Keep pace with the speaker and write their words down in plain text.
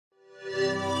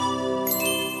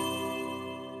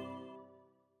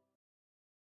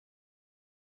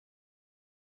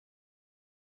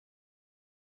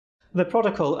The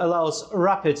protocol allows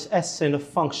rapid assessing of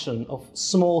function of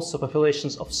small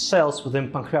subpopulations of cells within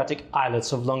pancreatic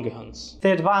islets of Langerhans.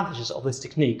 The advantages of this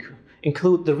technique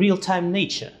include the real-time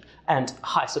nature and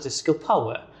high statistical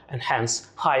power, and hence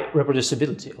high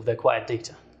reproducibility of the acquired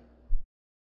data.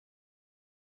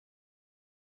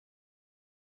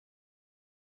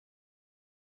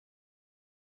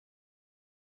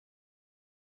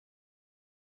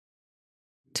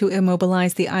 To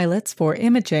immobilize the islets for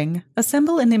imaging,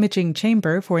 assemble an imaging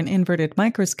chamber for an inverted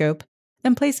microscope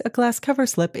and place a glass cover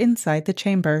slip inside the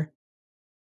chamber.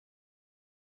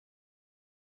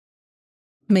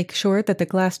 Make sure that the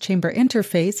glass chamber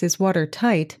interface is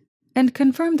watertight and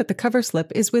confirm that the cover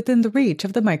slip is within the reach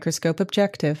of the microscope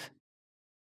objective.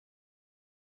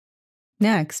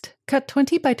 Next, cut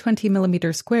 20 by 20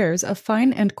 mm squares of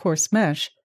fine and coarse mesh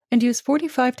and use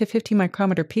 45 to 50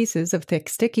 micrometer pieces of thick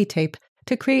sticky tape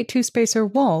to create two-spacer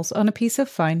walls on a piece of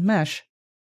fine mesh.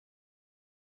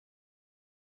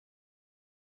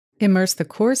 Immerse the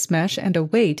coarse mesh and a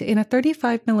weight in a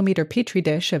 35 mm petri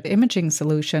dish of imaging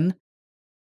solution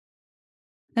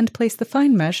and place the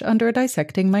fine mesh under a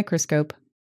dissecting microscope.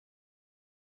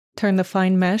 Turn the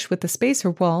fine mesh with the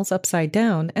spacer walls upside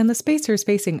down and the spacers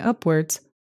facing upwards.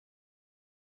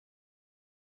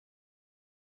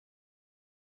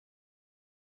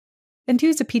 And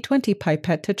use a P20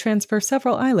 pipette to transfer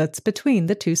several islets between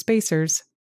the two spacers.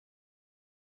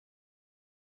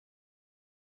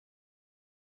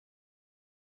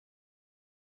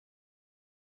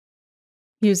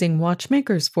 Using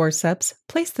watchmaker's forceps,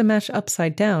 place the mesh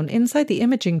upside down inside the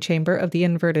imaging chamber of the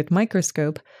inverted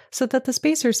microscope so that the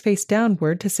spacers face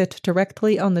downward to sit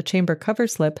directly on the chamber cover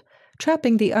slip,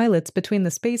 trapping the islets between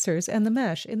the spacers and the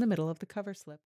mesh in the middle of the cover slip.